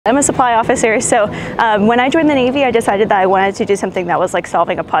I'm a supply officer, so when I joined the Navy, I decided that I wanted to do something that was like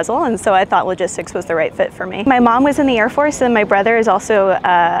solving a puzzle, and so I thought logistics was the right fit for me. My mom was in the Air Force, and my brother is also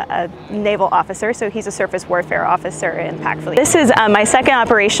a naval officer, so he's a surface warfare officer in PAC Fleet. This is my second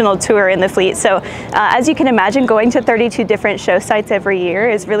operational tour in the fleet, so as you can imagine, going to 32 different show sites every year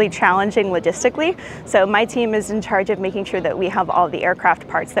is really challenging logistically. So my team is in charge of making sure that we have all the aircraft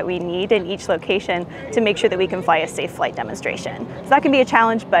parts that we need in each location to make sure that we can fly a safe flight demonstration. So that can be a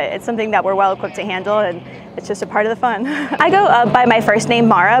challenge, but it's something that we're well equipped to handle, and it's just a part of the fun. I go by my first name,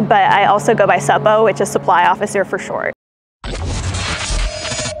 Mara, but I also go by Suppo, which is supply officer for short.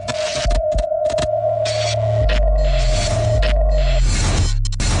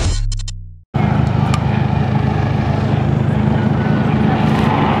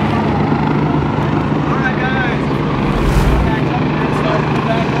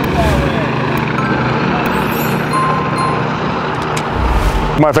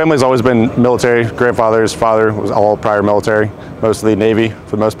 My family's always been military. Grandfather's father was all prior military, mostly Navy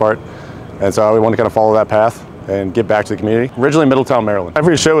for the most part. And so we want to kind of follow that path and give back to the community. Originally Middletown, Maryland.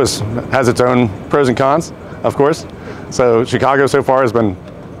 Every show has its own pros and cons, of course. So Chicago so far has been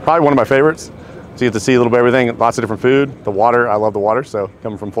probably one of my favorites. So you get to see a little bit of everything, lots of different food, the water, I love the water, so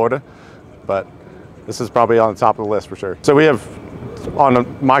coming from Florida. But this is probably on the top of the list for sure. So we have,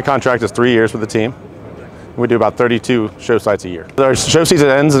 my contract is 3 years with the team. We do about 32 show sites a year. Our show season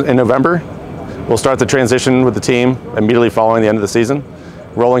ends in November. We'll start the transition with the team immediately following the end of the season,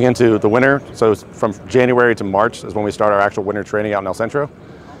 rolling into the winter. So from January to March is when we start our actual winter training out in El Centro.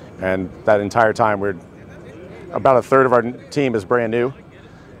 And that entire time, about a third of our team is brand new.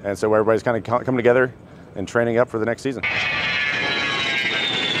 And so everybody's kind of coming together and training up for the next season.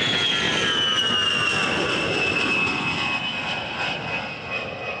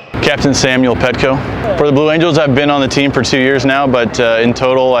 Captain Samuel Petco. For the Blue Angels, I've been on the team for 2 years now, but in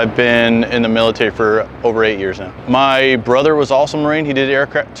total, I've been in the military for over 8 years now. My brother was also a Marine. He did air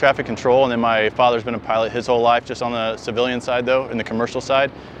traffic control, and then my father's been a pilot his whole life, just on the civilian side though, in the commercial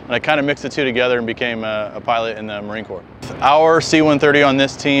side. And I kind of mixed the two together and became a pilot in the Marine Corps. Our C-130 on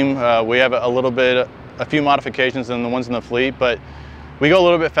this team, we have a few modifications than the ones in the fleet, but we go a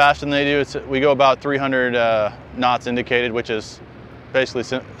little bit faster than they do. We go about 300 knots indicated, which is basically,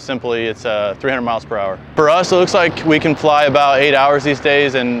 simply, it's 300 miles per hour. For us, it looks like we can fly about 8 hours these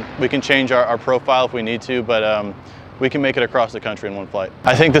days, and we can change our profile if we need to, but we can make it across the country in one flight.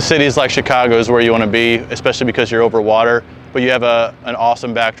 I think the cities like Chicago is where you want to be, especially because you're over water, but you have an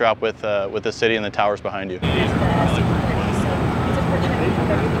awesome backdrop with the city and the towers behind you.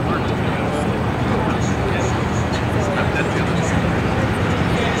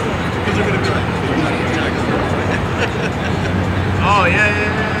 Oh, yeah.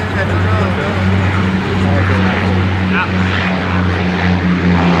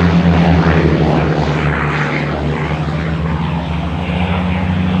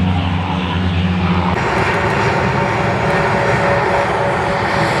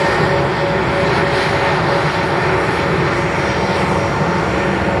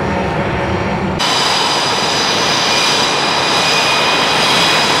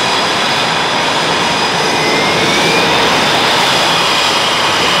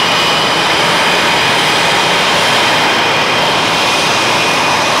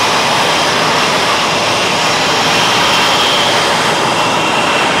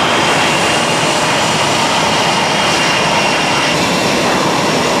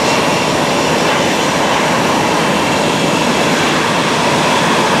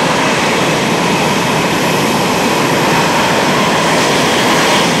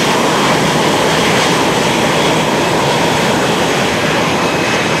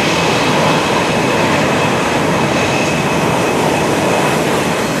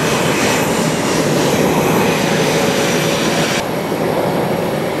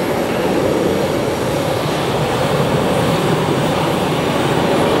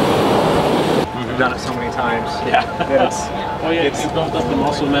 Done it so many times. Yeah. It's built up the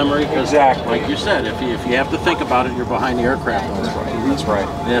muscle memory. Exactly. Like you said, if you have to think about it, you're behind the aircraft. That's right.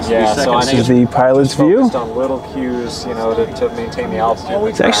 Yeah. So I this is the pilot's view. Focused on little cues, you know, to maintain the altitude.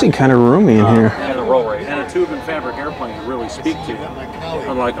 It's actually kind of roomy in here. And the roll rate. And a tube and fabric airplane really speak to you,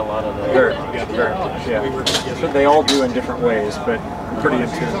 unlike a lot of the. Very much. Yeah. So they all do in different ways, but pretty in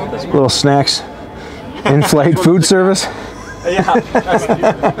tune with this one. Little snacks, in-flight food service. Yeah, that's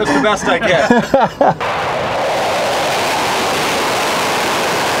the best I get.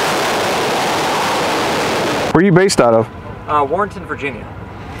 Where are you based out of? Warrenton, Virginia.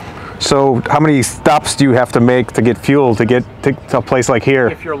 So how many stops do you have to make to get fuel to get to a place like here?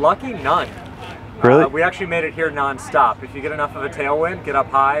 If you're lucky, none. Really? We actually made it here non-stop. If you get enough of a tailwind, get up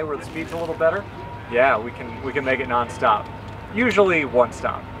high where the speed's a little better, yeah, we can make it non-stop. Usually one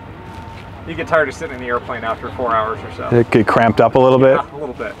stop. You get tired of sitting in the airplane after 4 hours or so. It get cramped up a little bit? Yeah, a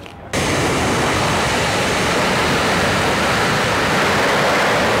little bit.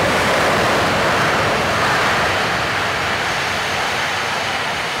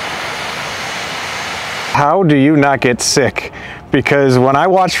 How do you not get sick? Because when I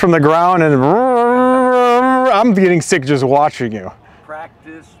watch from the ground and I'm getting sick just watching you.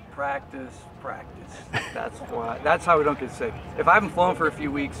 Practice, practice, practice. That's how we don't get sick. If I haven't flown for a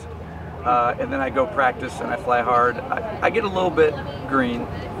few weeks and then I go practice and I fly hard, I get a little bit green.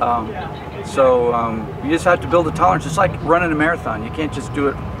 You just have to build a tolerance. It's like running a marathon. You can't just do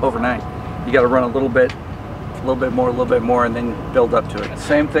it overnight. You got to run a little bit more, and then build up to it.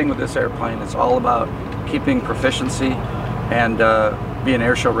 Same thing with this airplane. It's all about keeping proficiency and being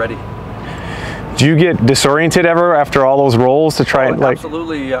airshow ready. Do you get disoriented ever after all those rolls to try and like?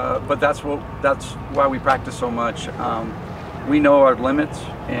 Absolutely, but that's why we practice so much. We know our limits,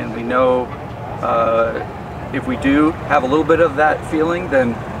 and we know if we do have a little bit of that feeling,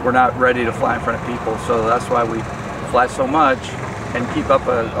 then we're not ready to fly in front of people. So that's why we fly so much and keep up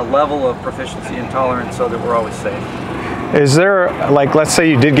a level of proficiency and tolerance so that we're always safe. Is there, like, let's say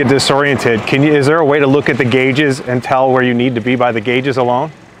you did get disoriented, is there a way to look at the gauges and tell where you need to be by the gauges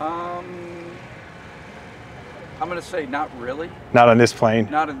alone? I'm going to say not really. Not on this plane?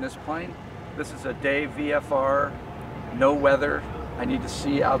 Not in this plane. This is a day VFR, no weather. I need to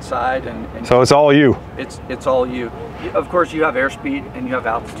see outside and so it's all you? It's all you. Of course you have airspeed and you have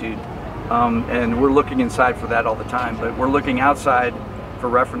altitude. And we're looking inside for that all the time, but we're looking outside for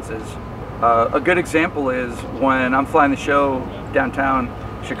references. A good example is when I'm flying the show downtown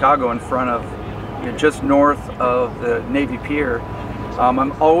Chicago in front of, just north of the Navy Pier,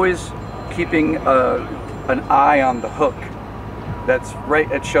 I'm always keeping an eye on the hook that's right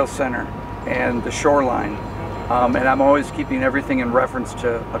at show center and the shoreline. And I'm always keeping everything in reference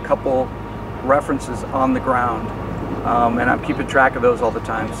to a couple references on the ground. And I'm keeping track of those all the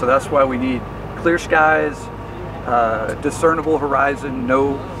time. So that's why we need clear skies, discernible horizon,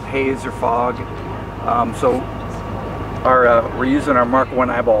 no haze or fog. So we're using our Mark 1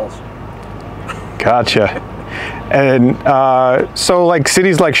 eyeballs. Gotcha. And so like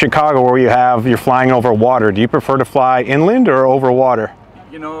cities like Chicago where you're flying over water, do you prefer to fly inland or over water?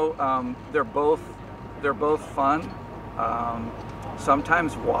 You know, they're both fun.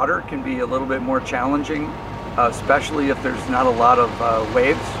 Sometimes water can be a little bit more challenging, especially if there's not a lot of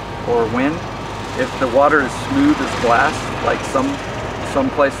waves or wind. If the water is smooth as glass, like some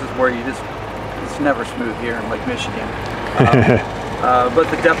places where it's never smooth here in Lake Michigan. But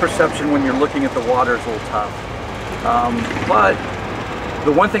the depth perception when you're looking at the water is a little tough. But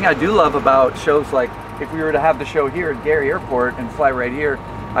the one thing I do love about shows, like if we were to have the show here at Gary Airport and fly right here,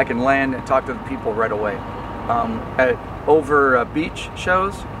 I can land and talk to the people right away. Over beach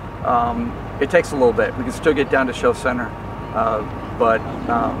shows, it takes a little bit. We can still get down to show center,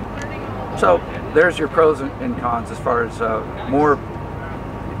 so there's your pros and cons as far as more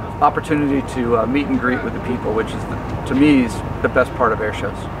opportunity to meet and greet with the people, which is, to me, is the best part of air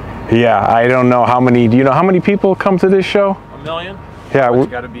shows. Yeah, I don't know how many, do you know how many people come to this show? 1 million? Yeah.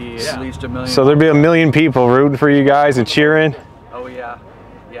 It's got to be at least 1 million. So there'd be 1 million people rooting for you guys and cheering? Oh yeah,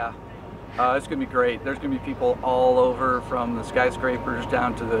 yeah. It's gonna be great. There's gonna be people all over, from the skyscrapers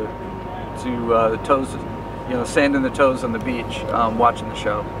down to the toes, sand in the toes on the beach, watching the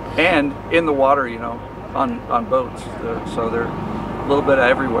show, and in the water, on boats. So they're a little bit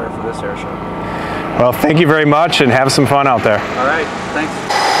everywhere for this air show. Well, thank you very much, and have some fun out there. All right, thanks.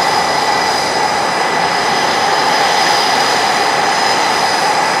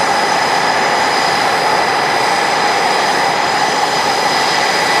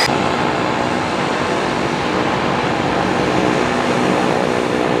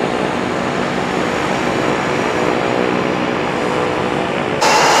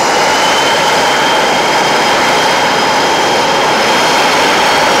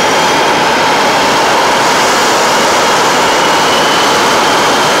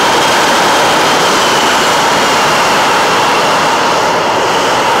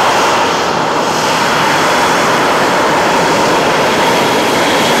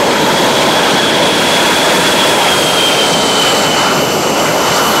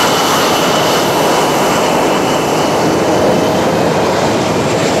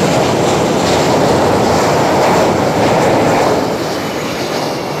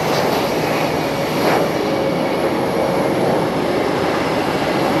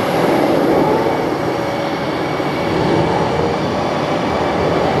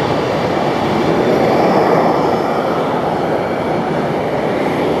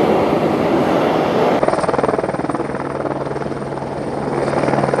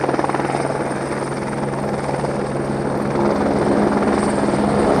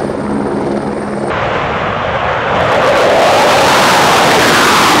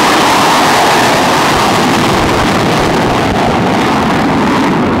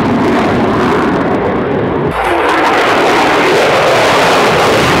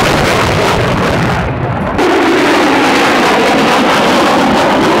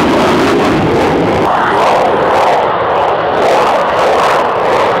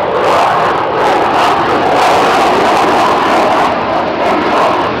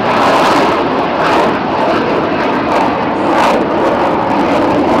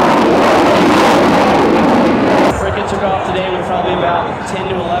 10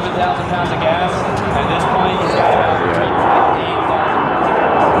 to 11,000 pounds of gas. At this point, he's got about 8,000.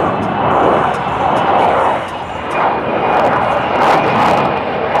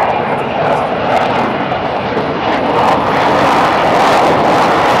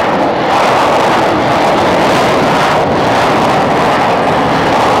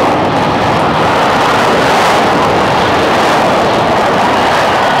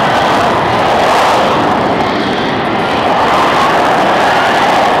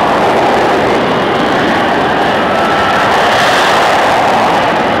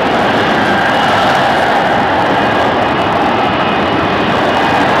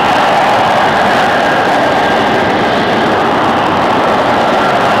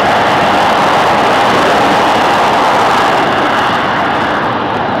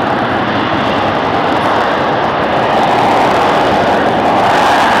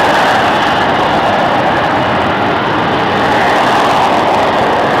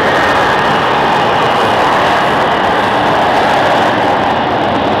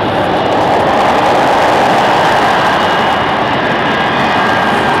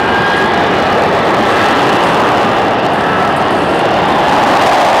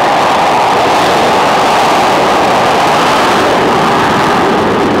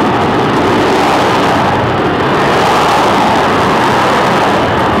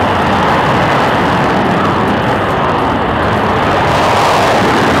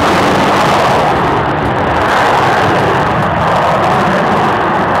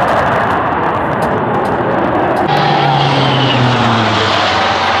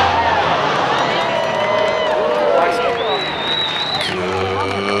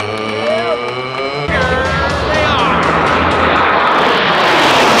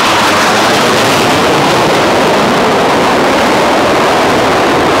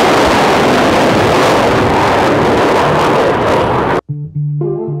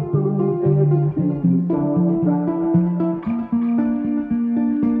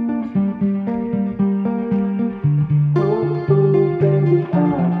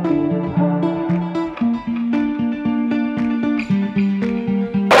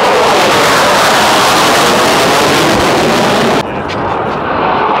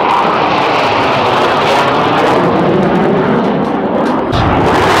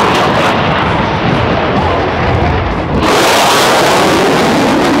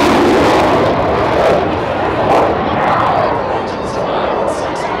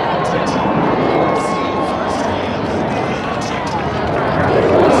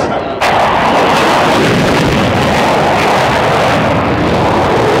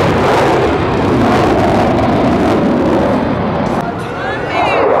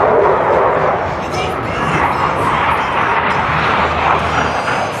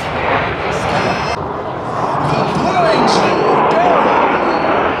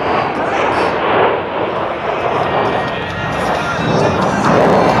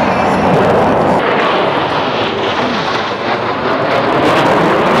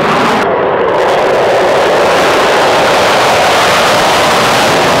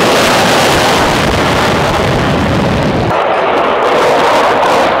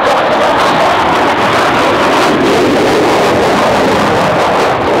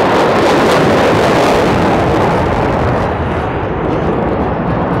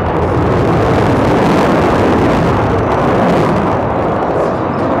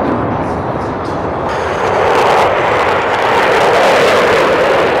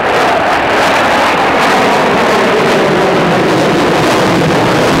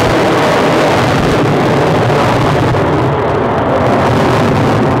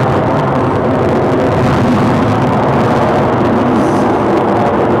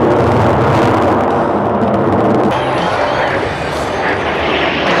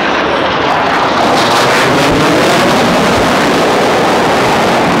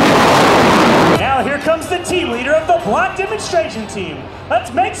 demonstration team.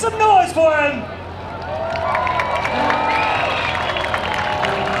 Let's make some noise for him.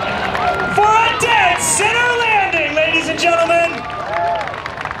 For a dead center landing, ladies and gentlemen.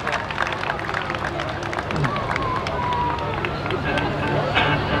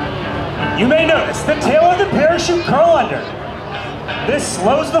 You may notice the tail of the parachute curl under. This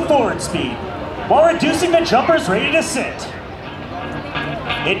slows the forward speed while reducing the jumper's rate of descent.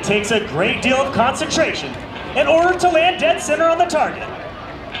 It takes a great deal of concentration in order to land dead center on the target.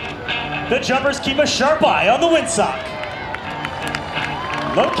 The jumpers keep a sharp eye on the windsock,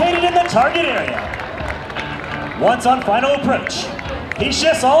 located in the target area. Once on final approach, he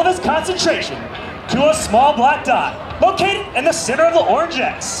shifts all of his concentration to a small black dot located in the center of the orange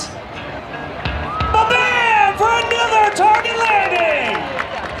X. Ba-bam! For another target landing!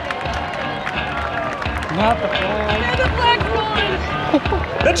 Not the flag. The flag's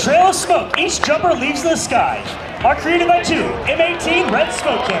gone. The trail of smoke each jumper leaves the sky are created by two M18 red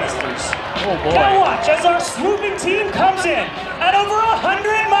smoke canisters. Oh boy. Now watch as our swooping team comes in at over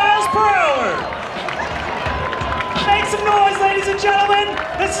 100 miles per hour. Make some noise, ladies and gentlemen.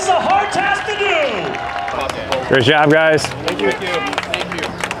 This is a hard task to do. Great job, guys. Thank you. Thank you.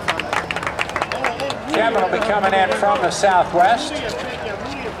 Kevin will be coming in from the southwest.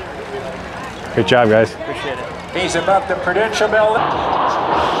 Good job, guys. Appreciate it. He's above the Prudential building.